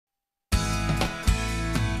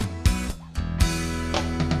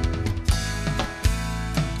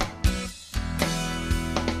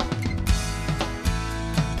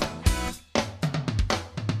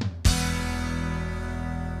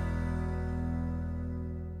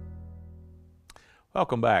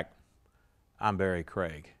Welcome back. I'm Barry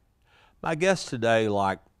Craig. My guest today,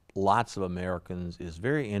 like lots of Americans, is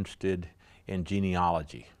very interested in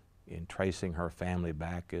genealogy, in tracing her family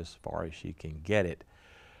back as far as she can get it.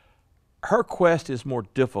 Her quest is more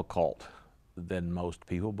difficult than most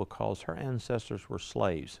people because her ancestors were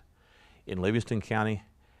slaves in Livingston County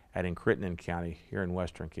and in Crittenden County here in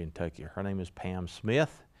western Kentucky. Her name is Pam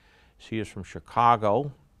Smith. She is from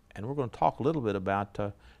Chicago, and we're going to talk a little bit about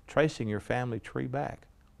tracing your family tree back.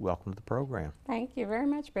 Welcome to the program. Thank you very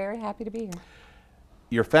much, Barry. Happy to be here.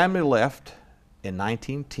 Your family left in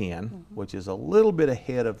 1910, which is a little bit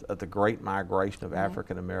ahead of the great migration of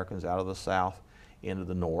African Americans out of the South into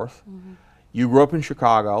the North. You grew up in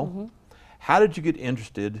Chicago. How did you get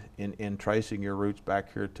interested in tracing your roots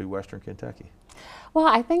back here to western Kentucky? Well,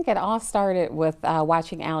 I think it all started with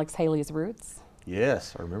watching Alex Haley's Roots.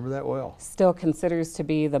 Yes, I remember that well. Still considers to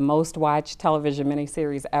be the most watched television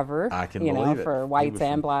miniseries ever. I can believe it. For whites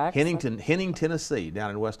and blacks. Henning, Tennessee, down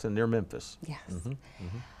in Weston near Memphis. Yes.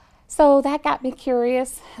 So that got me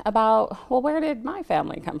curious about, well, where did my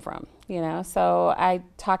family come from? So I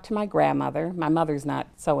talked to my grandmother. My mother's not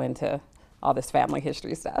so into all this family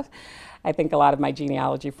history stuff. I think a lot of my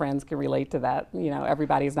genealogy friends can relate to that.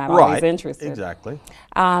 Everybody's not always interested. Exactly.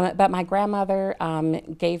 But my grandmother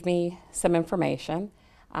gave me some information.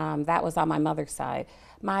 That was on my mother's side.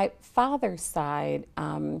 My father's side,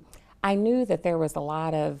 I knew that there was a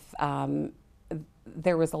lot of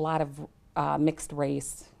mixed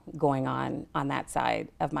race going on that side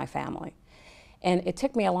of my family. And it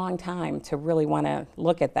took me a long time to really want to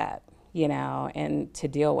look at that, and to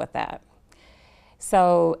deal with that.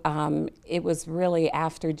 So it was really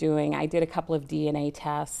after I did a couple of DNA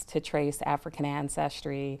tests to trace African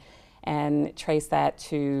ancestry and trace that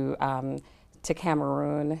to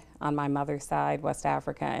Cameroon on my mother's side, West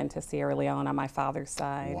Africa, and to Sierra Leone on my father's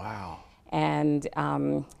side. Wow. And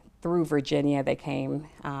through Virginia, they came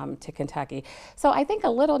to Kentucky. So I think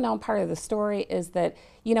a little known part of the story is that,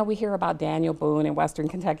 we hear about Daniel Boone in Western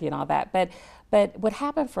Kentucky and all that, but what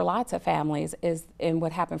happened for lots of families is, and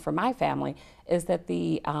what happened for my family, is that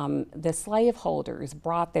the slaveholders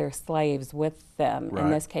brought their slaves with them, Right.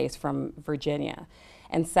 in this case from Virginia,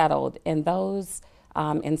 and settled. And those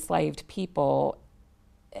enslaved people,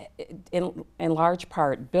 in large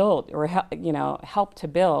part, built or helped to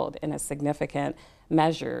build in a significant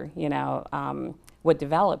measure, what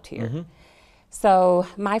developed here. So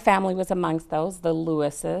my family was amongst those, the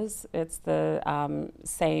Lewises. It's the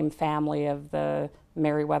same family of the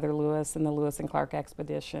Meriwether Lewis and the Lewis and Clark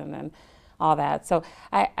expedition and all that. So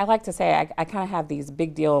I like to say I kind of have these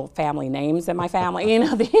big deal family names in my family,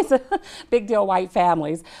 these big deal white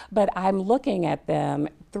families, but I'm looking at them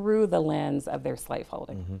through the lens of their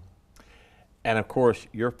slaveholding. And of course,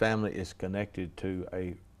 your family is connected to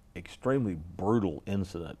a extremely brutal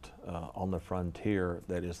incident on the frontier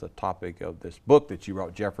that is the topic of this book that you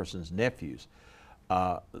wrote, Jefferson's Nephews,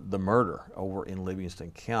 the murder over in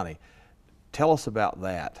Livingston County. Tell us about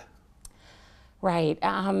that. Right.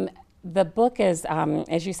 The book is,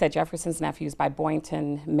 as you said, Jefferson's Nephews by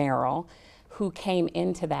Boynton Merrill, who came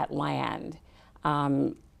into that land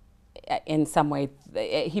in some way.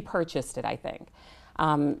 He purchased it, I think.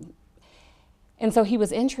 And so he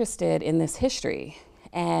was interested in this history.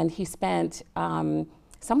 And he spent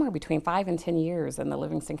somewhere between 5 and 10 years in the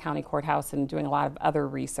Livingston County Courthouse and doing a lot of other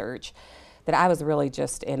research that I was really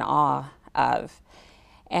just in awe of.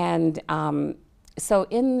 And so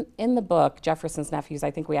in the book, Jefferson's Nephews,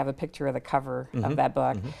 I think we have a picture of the cover of that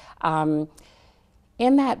book.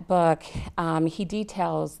 In that book, he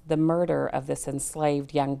details the murder of this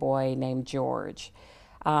enslaved young boy named George,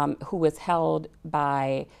 who was held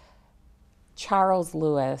by Charles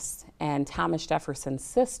Lewis and Thomas Jefferson's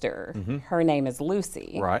sister. Her name is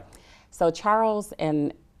Lucy. Right. So Charles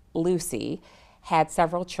and Lucy had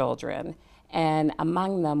several children, and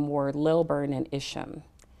among them were Lilburn and Isham.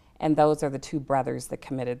 And those are the two brothers that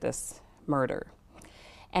committed this murder.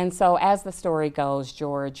 And so as the story goes,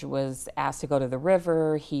 George was asked to go to the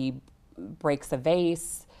river. He breaks a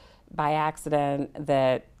vase by accident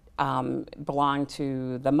that belonged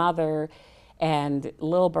to the mother. And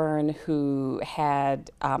Lilburn, who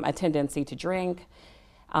had a tendency to drink,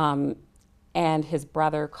 and his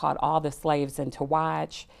brother caught all the slaves in to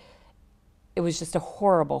watch. It was just a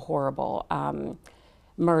horrible, horrible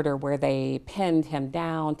murder where they pinned him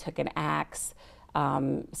down, took an axe,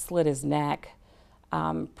 slit his neck,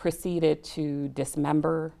 proceeded to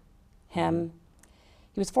dismember him.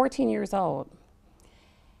 He was 14 years old.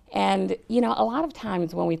 And, a lot of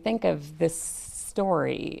times when we think of this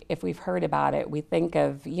story, if we've heard about it, we think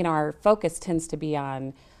of, our focus tends to be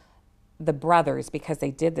on the brothers because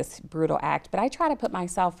they did this brutal act, but I try to put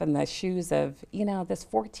myself in the shoes of, you know, this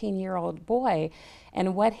 14-year-old boy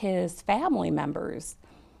and what his family members,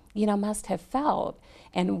 you know, must have felt.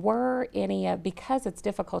 And were any of, because it's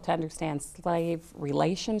difficult to understand slave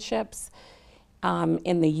relationships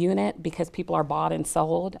in the unit because people are bought and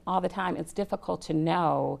sold all the time, it's difficult to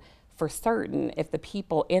know for certain if the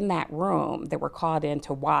people in that room that were called in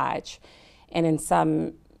to watch, and in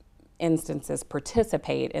some instances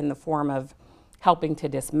participate in the form of helping to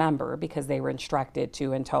dismember because they were instructed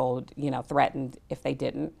to and told, you know, threatened if they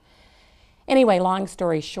didn't. Anyway, long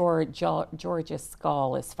story short, George's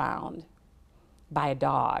skull is found by a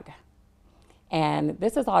dog. And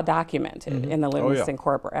this is all documented in the Livingston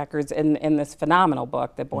Corporate Records in this phenomenal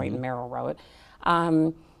book that Boynton Merrill wrote.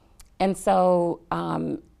 And so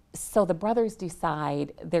the brothers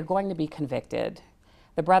decide they're going to be convicted.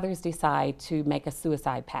 The brothers decide to make a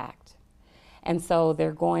suicide pact. And so they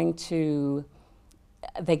go to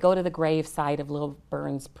the grave site of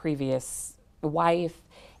Lilburn's previous wife,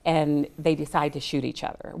 and they decide to shoot each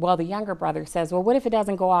other. Well, the younger brother says, well, what if it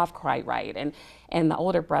doesn't go off quite right? And the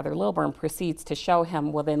older brother, Lilburn, proceeds to show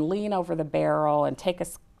him, well, then lean over the barrel and take a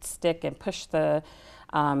stick and push the,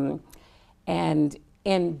 and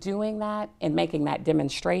in doing that, in making that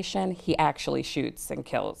demonstration, he actually shoots and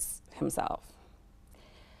kills himself.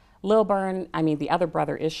 Lilburn, the other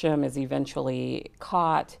brother, Isham, is eventually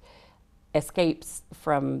caught, escapes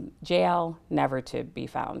from jail, never to be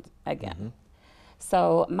found again.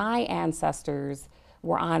 So my ancestors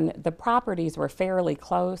the properties were fairly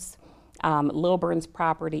close, Lilburn's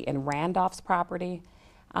property and Randolph's property.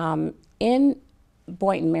 In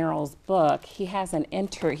Boynton Merrill's book, he has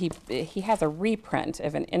he has a reprint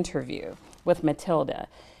of an interview with Matilda,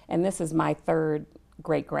 and this is my third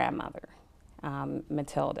great-grandmother,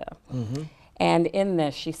 Matilda. And in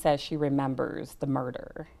this, she says she remembers the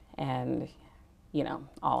murder and, you know,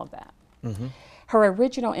 all of that. Her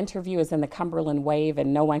original interview is in the Cumberland Wave,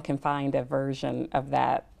 and no one can find a version of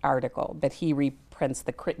that article, but he reprints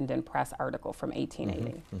the Crittenden Press article from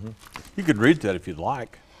 1880. You could read that if you'd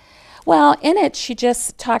like. Well, in it, she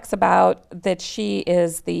just talks about that she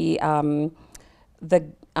is the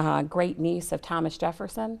great niece of Thomas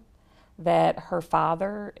Jefferson, that her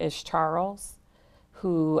father is Charles,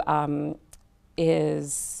 who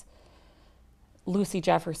is Lucy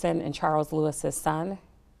Jefferson and Charles Lewis's son.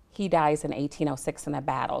 He dies in 1806 in a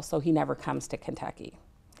battle, so he never comes to Kentucky.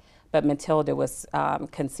 But Matilda was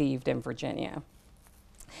conceived in Virginia.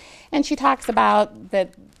 And she talks about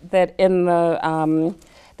that in the,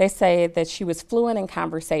 they say that she was fluent in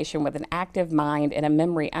conversation with an active mind and a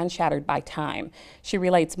memory unshattered by time. She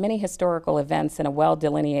relates many historical events in a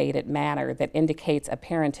well-delineated manner that indicates a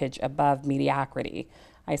parentage above mediocrity.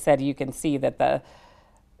 I said you can see that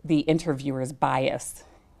the interviewer's bias,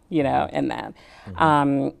 you know, in that.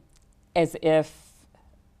 As if,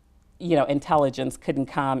 you know, intelligence couldn't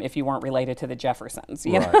come if you weren't related to the Jeffersons,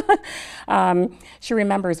 you know? She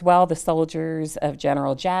remembers well the soldiers of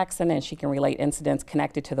General Jackson, and she can relate incidents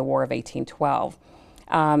connected to the War of 1812.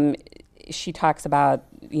 She talks about,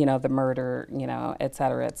 you know, the murder, you know, et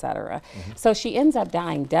cetera, et cetera. So she ends up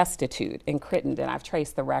dying destitute in Crittenden. I've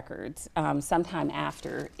traced the records, sometime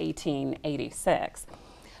after 1886.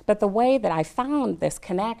 But the way that I found this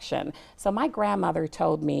connection, so my grandmother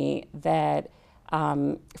told me that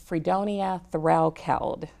Fredonia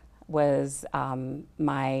Threlkeld was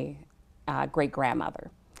my great-grandmother.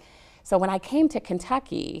 So when I came to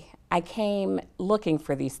Kentucky, I came looking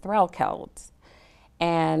for these Threlkelds.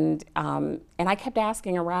 And I kept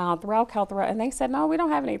asking around, Threlkeld, and they said, no, we don't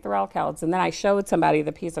have any Threlkelds. And then I showed somebody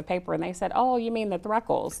the piece of paper, and they said, oh, you mean the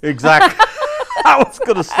Threckles? Exactly. I was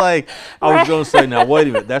going to say, now wait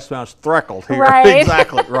a minute, that sounds Threckled here. Right.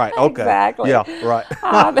 Exactly, right, okay. Exactly. Yeah, right.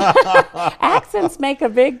 Accents make a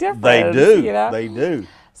big difference. They do, you know? they do.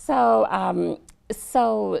 So,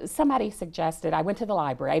 so somebody suggested, I went to the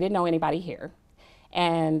library. I didn't know anybody here.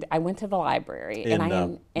 And I went to the library,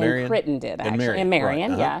 in Crittenden, actually, in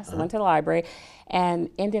Marion, yes. I went to the library and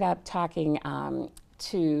ended up talking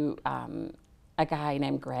to a guy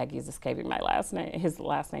named Greg. He's escaping my his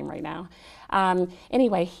last name right now.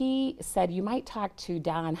 Anyway, he said, you might talk to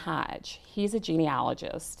Don Hodge. He's a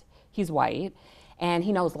genealogist. He's white, and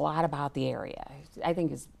he knows a lot about the area. I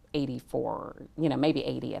think he's 84, you know, maybe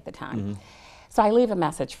 80 at the time. So I leave a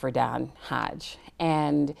message for Don Hodge,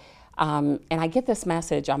 and I get this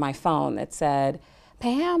message on my phone that said,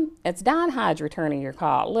 Pam, it's Don Hodge returning your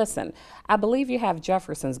call. Listen, I believe you have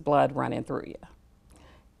Jefferson's blood running through you.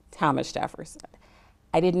 Thomas Jefferson.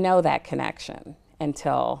 I didn't know that connection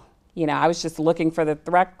until, you know, I was just looking for the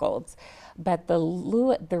Threckles. But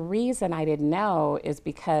the reason I didn't know is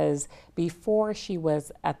because before she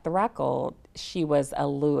was a Threckle, she was a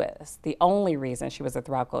Lewis. The only reason she was a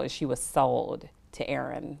Threckle is she was sold to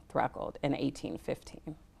Aaron Threckle in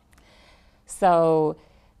 1815. So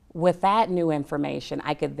with that new information,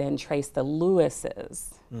 I could then trace the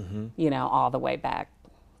Lewises, you know, all the way back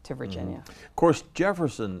to Virginia. Of course,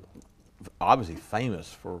 Jefferson, obviously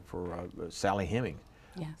famous for Sally Heming.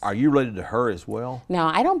 Yes. Are you related to her as well? No,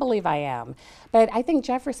 I don't believe I am. But I think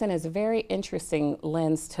Jefferson is a very interesting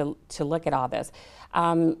lens to look at all this.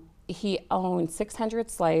 He owned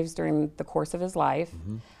 600 slaves during the course of his life,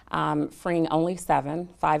 freeing only 7,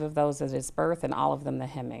 5 of those at his birth, and all of them the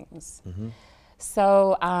Hemings.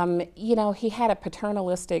 So, you know, he had a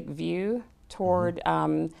paternalistic view toward,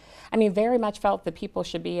 I mean, very much felt that people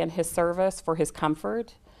should be in his service for his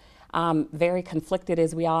comfort. Very conflicted,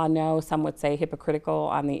 as we all know, some would say hypocritical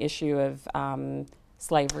on the issue of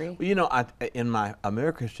slavery. Well, you know, in my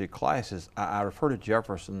American history classes, I refer to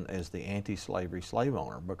Jefferson as the anti-slavery slave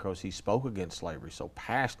owner because he spoke against slavery so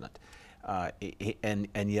passionate. And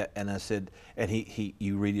I said, and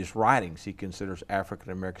you read his writings, he considers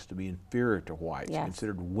African Americans to be inferior to whites, Yes.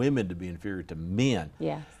 considered women to be inferior to men.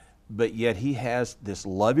 Yes. But yet he has this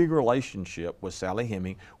loving relationship with Sally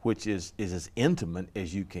Heming, which is as intimate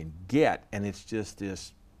as you can get, and it's just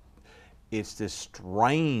this, it's this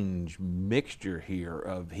strange mixture here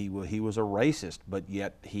of he was a racist, but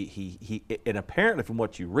yet he and apparently from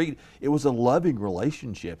what you read, it was a loving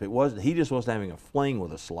relationship. It wasn't, he just wasn't having a fling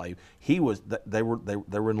with a slave. He was, they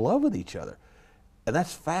were in love with each other, and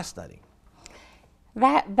that's fascinating.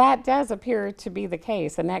 That does appear to be the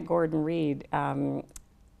case. Annette Gordon Reed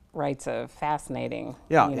writes a fascinating.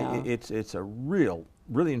 Yeah, you know. it's a really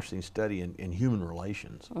interesting study in human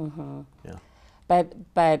relations. Yeah. But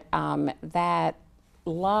that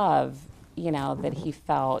love, you know, that he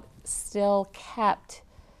felt still kept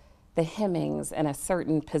the Hemings in a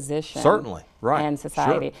certain position. Certainly, right. In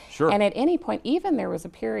society. Sure. And at any point, even there was a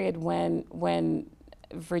period when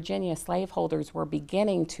Virginia slaveholders were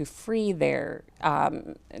beginning to free their,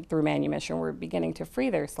 through manumission, were beginning to free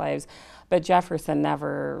their slaves, but Jefferson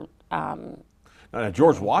never.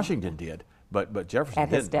 George Washington did, but Jefferson At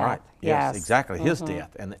his didn't. Right. death, Yes, yes. exactly. His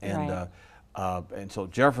death, Right. and so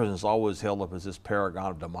Jefferson's always held up as this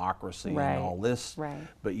paragon of democracy Right. and all this, Right.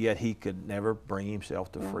 but yet he could never bring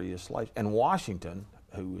himself to free his slaves. And Washington,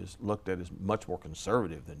 who is looked at as much more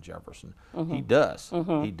conservative than Jefferson, he does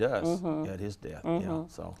at his death. Yeah,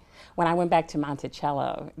 so. When I went back to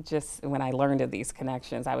Monticello, just when I learned of these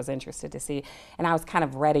connections, I was interested to see, and I was kind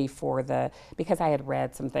of ready for because I had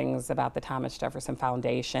read some things about the Thomas Jefferson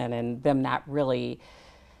Foundation and them not really,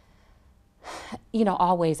 you know,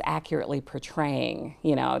 always accurately portraying,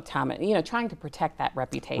 you know, Thomas, you know, trying to protect that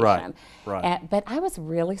reputation. Right. But I was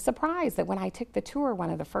really surprised that when I took the tour, one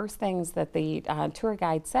of the first things that the tour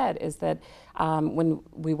guide said is that when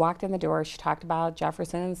we walked in the door, she talked about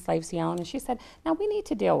Jefferson and slaves he owned, and she said, "Now we need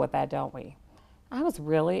to deal with that, don't we?" I was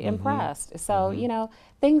really impressed. So, you know,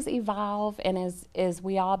 things evolve, and as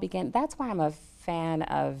we all begin, that's why I'm a fan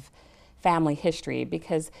of family history,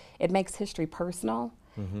 because it makes history personal.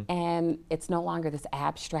 And it's no longer this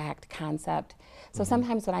abstract concept. So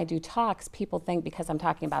sometimes when I do talks, people think because I'm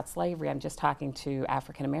talking about slavery, I'm just talking to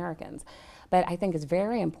African Americans. But I think it's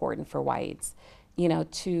very important for whites, you know,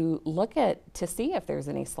 to to see if there's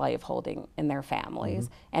any slave holding in their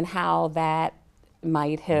families and how that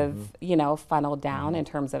might have, you know, funneled down in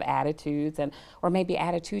terms of attitudes, or maybe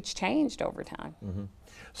attitudes changed over time.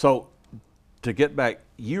 So, to get back,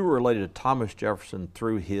 you were related to Thomas Jefferson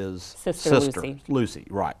through his Sister Lucy.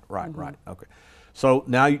 Right. Okay. So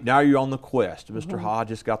now you're on the quest. Mr.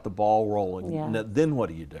 Hodges got the ball rolling. Yeah. Now, then what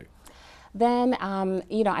do you do? Then,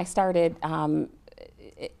 you know, I started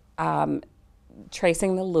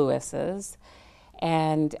tracing the Lewises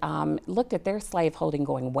and looked at their slaveholding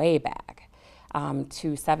going way back to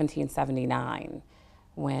 1779,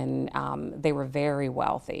 when they were very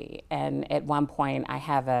wealthy. And at one point, I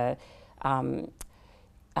have a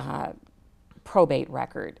probate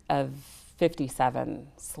record of 57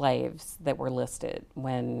 slaves that were listed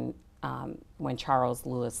when Charles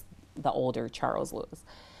Lewis, the older Charles Lewis,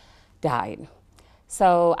 died.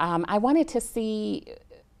 So I wanted to see,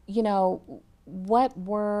 you know, what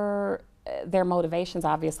were their motivations,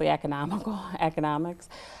 obviously economics,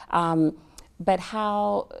 but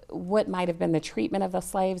what might have been the treatment of the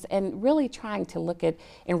slaves, and really trying to look at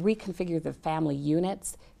and reconfigure the family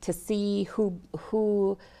units to see who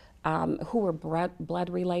were blood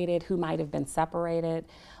related, who might have been separated.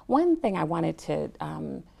 One thing I wanted to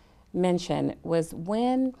mention was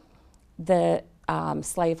when the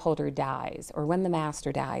slaveholder dies or when the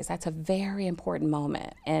master dies, that's a very important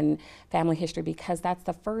moment in family history because that's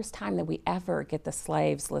the first time that we ever get the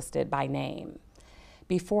slaves listed by name.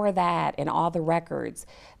 Before that, in all the records,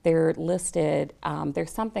 they're listed,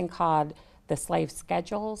 there's something called the slave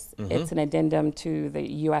schedules. It's an addendum to the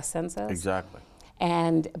U.S. Census. Exactly.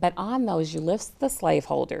 But on those, you list the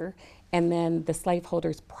slaveholder and then the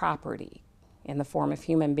slaveholder's property in the form of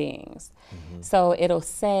human beings. So it'll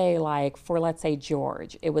say, like, for let's say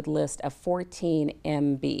George, it would list a 14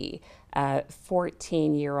 MB, a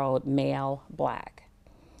 14-year-old male black.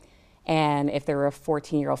 And if they're a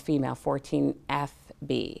 14-year-old female, 14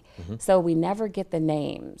 FB. So we never get the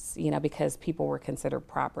names, you know, because people were considered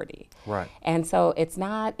property. Right. And so it's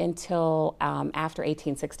not until after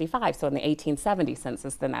 1865, so in the 1870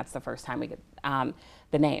 census, then that's the first time we get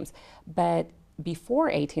the names. But before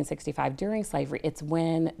 1865, during slavery, it's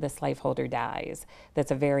when the slaveholder dies. That's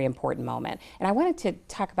a very important moment. And I wanted to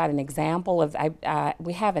talk about an example of,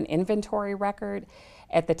 we have an inventory record.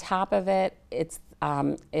 At the top of it,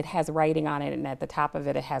 it has writing on it, and at the top of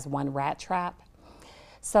it, it has one rat trap.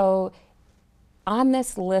 So on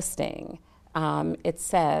this listing, it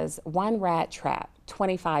says one rat trap,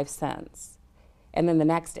 25 cents. And then the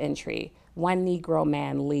next entry, one Negro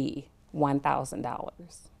man Lee,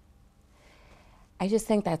 $1,000. I just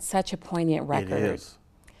think that's such a poignant record. It is.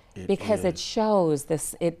 Because it shows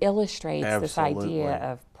this, it illustrates this Absolutely. idea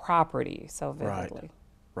of property so vividly.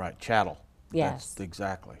 Right. Chattel. Yes. That's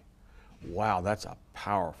exactly. Wow, that's a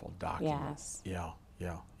powerful document. Yes. Yeah.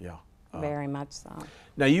 Very much so.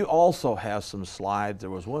 Now you also have some slides. There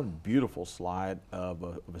was one beautiful slide of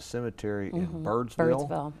a cemetery in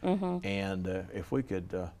Birdsville. And if we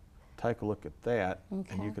could take a look at that,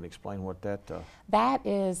 and you can explain what that. That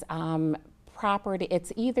is property.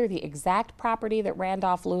 It's either the exact property that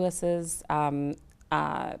Randolph Lewis's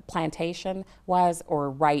plantation was, or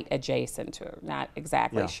right adjacent to it. Not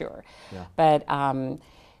exactly sure. Yeah. But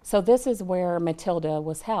so this is where Matilda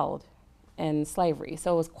was held in slavery.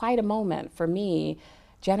 So it was quite a moment for me,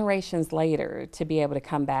 generations later, to be able to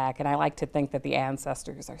come back. And I like to think that the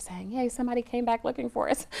ancestors are saying, "Hey, somebody came back looking for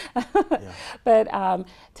us." But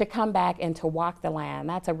to come back and to walk the land,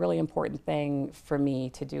 that's a really important thing for me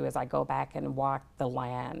to do, as I go back and walk the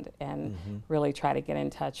land and really try to get in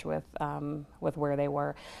touch with where they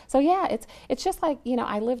were. So yeah, it's just like, you know,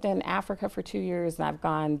 I lived in Africa for 2 years, and I've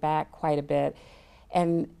gone back quite a bit.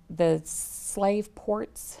 And the slave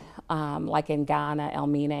ports, like in Ghana,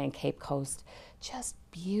 Elmina, and Cape Coast, just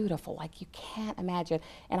beautiful, like you can't imagine.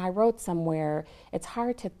 And I wrote somewhere, it's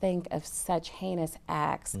hard to think of such heinous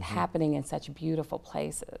acts happening in such beautiful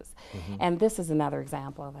places. And this is another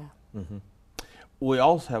example of that. We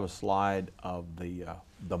also have a slide of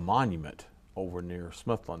the monument over near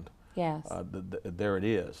Smithland. Yes. There it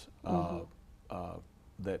is.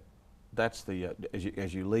 That's the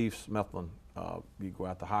as you leave Smithland, you go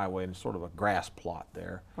out the highway, and it's sort of a grass plot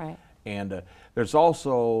there. Right. And there's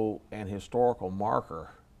also an historical marker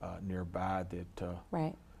nearby that,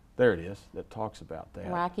 Right. there it is, that talks about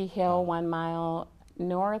that. Rocky Hill, 1 mile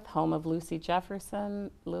north, home of Lucy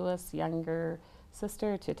Jefferson, Lewis' younger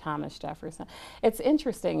sister to Thomas Jefferson. It's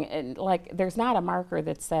interesting, and like there's not a marker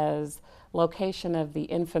that says location of the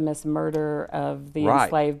infamous murder of the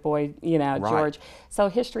enslaved boy, you know, George. So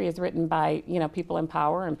history is written by, you know, people in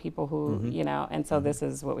power and people who, you know, and so this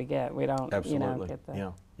is what we get. We don't, you know, get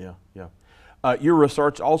the... Yeah. Your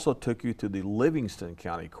research also took you to the Livingston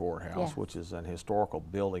County Courthouse, Yes. which is an historical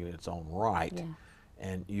building in its own right. Yeah.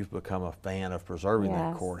 And you've become a fan of preserving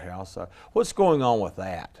that Yes. courthouse. What's going on with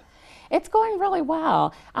that? It's going really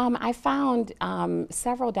well. I found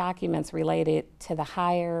several documents related to the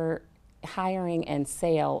hiring and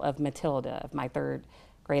sale of Matilda, of my third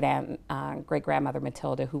great-grandmother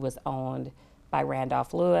Matilda, who was owned by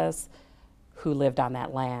Randolph Lewis, who lived on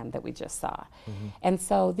that land that we just saw. And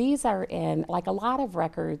so these are in, like a lot of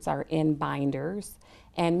records are in binders,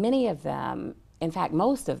 and many of them, in fact,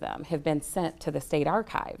 most of them have been sent to the state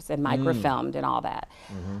archives and microfilmed and all that.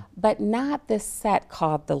 But not this set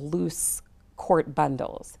called the loose court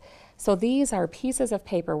bundles. So these are pieces of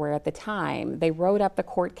paper where at the time they wrote up the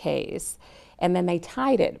court case and then they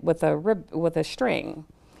tied it with a string.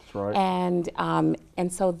 That's right.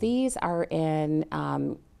 And so these are in,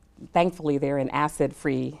 thankfully they're in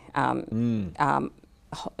acid-free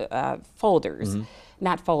folders,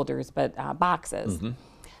 not folders, but boxes.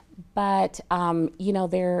 But, you know,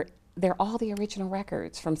 they're all the original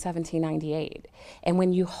records from 1798. And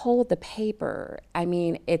when you hold the paper, I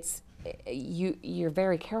mean, you're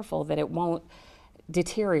very careful that it won't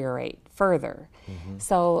deteriorate further.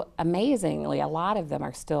 So amazingly, a lot of them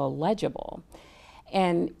are still legible.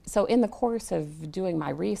 And so in the course of doing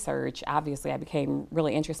my research, obviously I became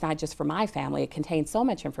really interested, not just for my family, it contained so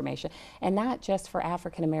much information, and not just for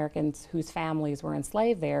African Americans whose families were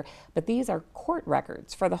enslaved there, but these are court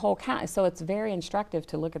records for the whole county. So it's very instructive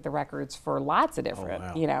to look at the records for lots of different,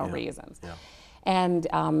 reasons. Yeah. And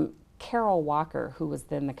Carol Walker, who was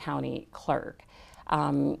then the county clerk,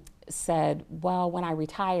 said, well, when I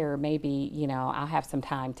retire, maybe, I'll have some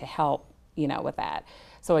time to help, with that.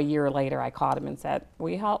 So a year later, I called him and said, will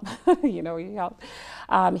you help? Will you help?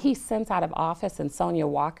 He's since out of office, and Sonia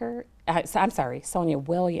Williams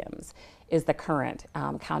is the current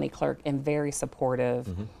county clerk and very supportive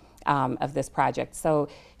of this project. So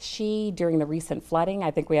she, during the recent flooding, I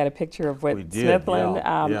think we had a picture of what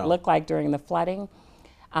Smithland looked like during the flooding.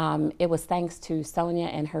 It was thanks to Sonia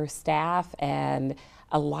and her staff and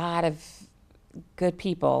a lot of good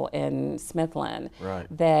people in Smithland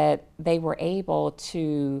that they were able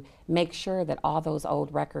to make sure that all those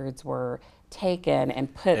old records were taken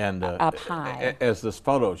and put up high. As this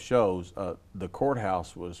photo shows, the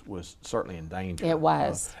courthouse was certainly in danger. It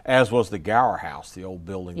was. As was the Gower House, the old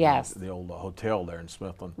building, yes, the old hotel there in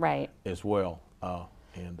Smithland, as well.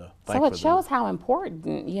 So it shows how important,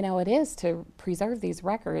 it is to preserve these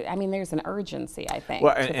records. I mean, there's an urgency, I think.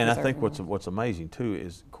 Well, and I think what's amazing too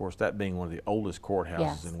is, of course, that being one of the oldest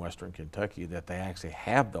courthouses in Western Kentucky, that they actually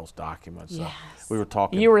have those documents. Yes. We were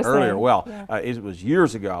talking earlier. It was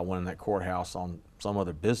years ago I went in that courthouse on some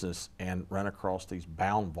other business and ran across these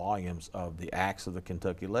bound volumes of the acts of the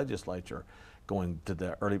Kentucky legislature going to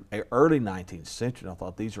the early 19th century. And I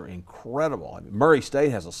thought these are incredible. I mean, Murray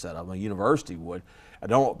State has a set of them. A university would. I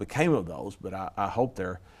don't know what became of those, but I hope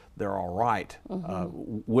they're all right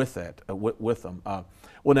with that, with them.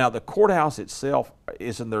 Well, now the courthouse itself,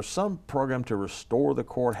 isn't there some program to restore the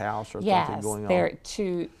courthouse or something going on?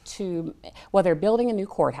 Well, they're building a new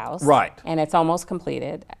courthouse, and it's almost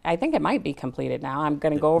completed. I think it might be completed now. I'm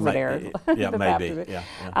going to go over there. Yeah, maybe.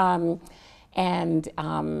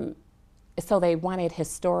 So they wanted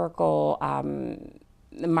historical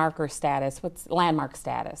marker status, landmark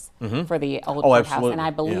status for the old courthouse, absolutely. and I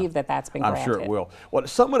believe that that's been granted. I'm sure it will. Well,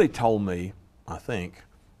 somebody told me, I think,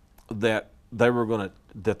 that they were going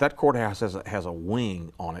to, that courthouse has a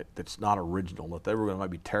wing on it that's not original, that they were going to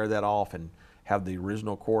maybe tear that off and have the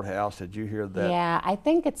original courthouse. Did you hear that? Yeah, I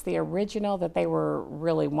think it's the original that they were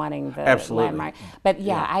really wanting the landmark. But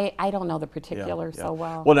I don't know the particulars so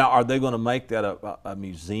well. Well, now are they going to make that a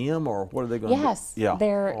museum, or what are they going to do? Yes,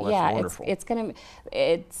 it's going to.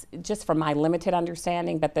 It's just from my limited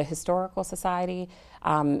understanding, but the Historical Society,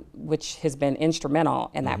 which has been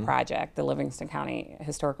instrumental in that project, the Livingston County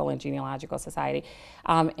Historical and Genealogical Society,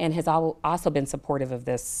 and has also been supportive of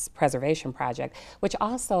this preservation project, which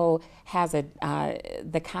also has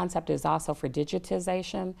the concept is also for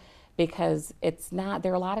digitization, because it's not,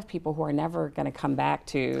 there are a lot of people who are never going to come back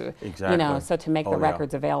to, so to make the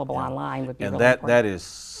records available online would be really important.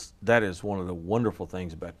 That is one of the wonderful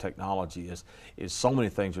things about technology is so many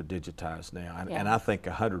things are digitized now, and I think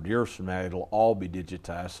 100 years from now it'll all be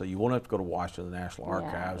digitized, so you won't have to go to Washington National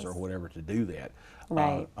Archives or whatever to do that.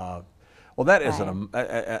 Well, that is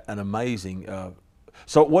an amazing.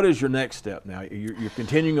 So what is your next step now? You're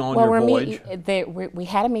continuing on your voyage? We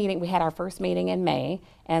had a meeting. We had our first meeting in May,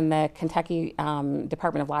 and the Kentucky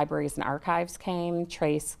Department of Libraries and Archives came.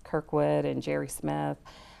 Trace Kirkwood and Jerry Smith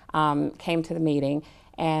came to the meeting,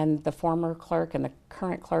 and the former clerk and the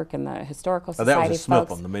current clerk and the Historical Society that was in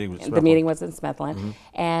Smithland. The meeting was in Smithland. The meeting was in Smithland,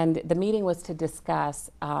 and the meeting was to discuss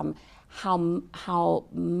how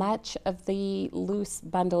much of the loose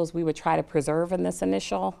bundles we would try to preserve in this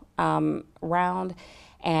initial round,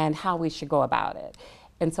 and how we should go about it.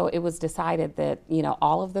 And so it was decided that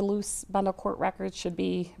all of the loose bundle court records should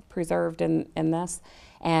be preserved in this,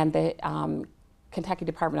 and the Kentucky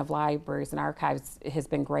Department of Libraries and Archives has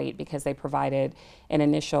been great because they provided an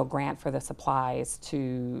initial grant for the supplies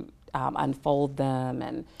to unfold them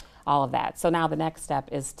and all of that. So now the next step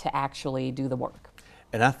is to actually do the work.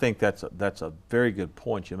 And I think that's a very good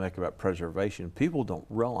point you make about preservation. People don't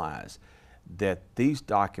realize that these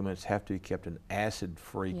documents have to be kept in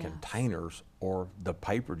acid-free containers, or the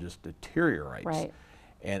paper just deteriorates. Right.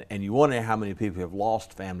 And you wonder how many people have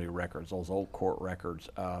lost family records, those old court records,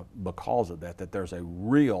 because of that there's a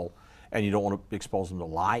real, and you don't want to expose them to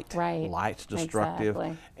light. Right. Light's destructive.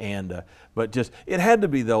 Exactly. And but just, it had to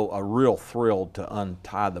be though a real thrill to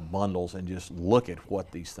untie the bundles and just look at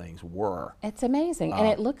what these things were. It's amazing, and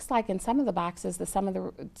it looks like in some of the boxes some of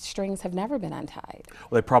the strings have never been untied.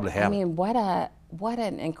 Well, they probably haven't. I mean, what what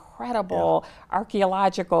an incredible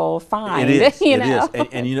archaeological find. It is. You it know? is,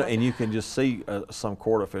 and you know, and you can just see some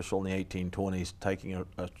court official in the 1820s taking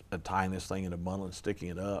tying this thing in a bundle and sticking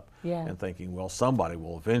it up, Yeah. and thinking, well, somebody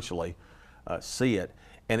will eventually see it.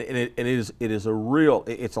 And it is a real.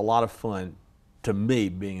 It's a lot of fun to me,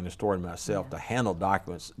 being an historian myself, to handle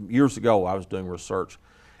documents. Years ago, I was doing research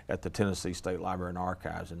at the Tennessee State Library and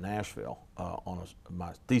Archives in Nashville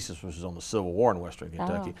my thesis was on the Civil War in Western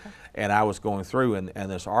Kentucky. Okay. And I was going through, and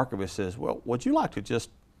this archivist says, well, would you like to just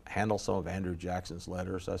handle some of Andrew Jackson's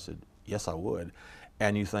letters? I said, yes, I would.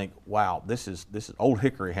 And you think, wow, this is Old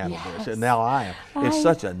Hickory handled this, and now I am. It's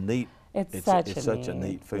such a neat. It's such a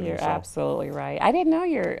neat feeling. You're absolutely right. I didn't know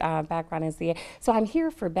your background is so I'm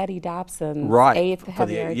here for Betty Dobson's eighth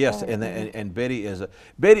heavy yes, and Betty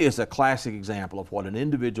is a classic example of what an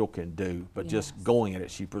individual can do, but just going at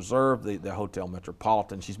it. She preserved the Hotel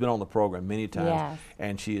Metropolitan. She's been on the program many times,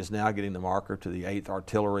 and she is now getting the marker to the 8th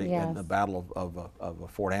Artillery in the Battle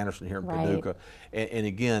of Fort Anderson here in Paducah. And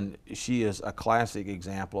again, she is a classic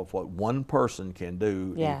example of what one person can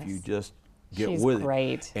do if you just She's with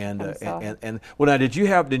great. it. And well, now did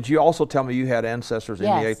you also tell me you had ancestors in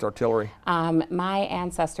the 8th Artillery? My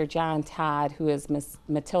ancestor John Todd, who is Miss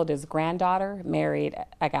Matilda's granddaughter, married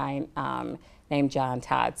a guy named John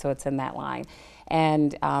Todd, so it's in that line.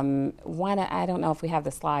 And I don't know if we have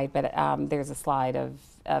the slide, but there's a slide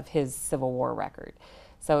of his Civil War record.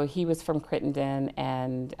 So he was from Crittenden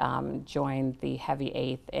and joined the Heavy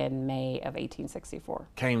 8th in May of 1864.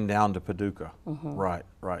 Came down to Paducah. Right.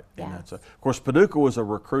 Yes. And that's of course, Paducah was a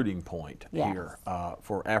recruiting point here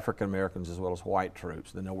for African Americans as well as white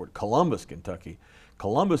troops. Then over at Columbus, Kentucky.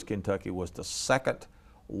 Columbus, Kentucky was the second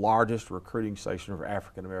largest recruiting station for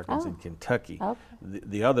African Americans in Kentucky. Okay.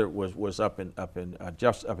 The other was up in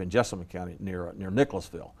Jefferson County near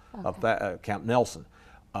Nicholasville, up that Camp Nelson.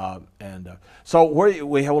 So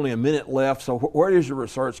we have only a minute left. So where is your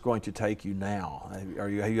research going to take you now?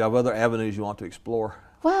 You have other avenues you want to explore?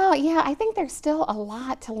 Well, yeah, I think there's still a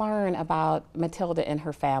lot to learn about Matilda and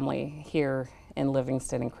her family here in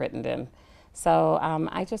Livingston and Crittenden. So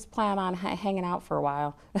I just plan on hanging out for a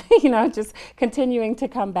while, just continuing to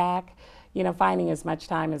come back, finding as much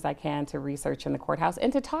time as I can to research in the courthouse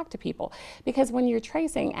and to talk to people. Because when you're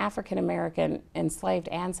tracing African American enslaved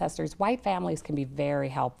ancestors, white families can be very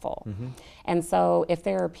helpful. And so if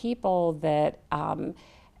there are people that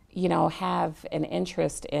have an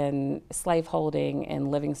interest in slaveholding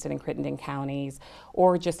in Livingston and Crittenden counties,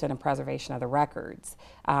 or just in a preservation of the records,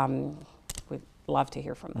 we'd love to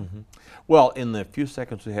hear from them. Well, in the few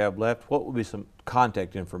seconds we have left, what would be some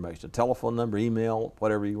contact information? A telephone number, email,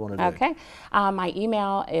 whatever you want to do. Okay. My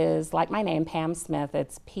email is like my name, Pam Smith.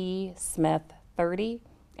 It's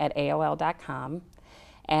psmith30@aol.com.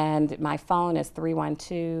 And my phone is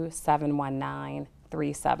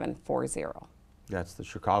 312-719-3740. That's the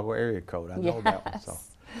Chicago area code. I know that one. So.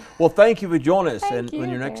 Well, thank you for joining us. Thank you, when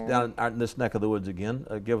you're next down in this neck of the woods again,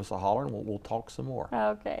 give us a holler and we'll talk some more.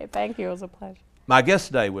 Okay. Thank you. It was a pleasure. My guest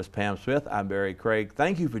today was Pam Smith. I'm Barry Craig.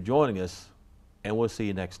 Thank you for joining us, and we'll see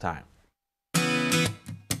you next time.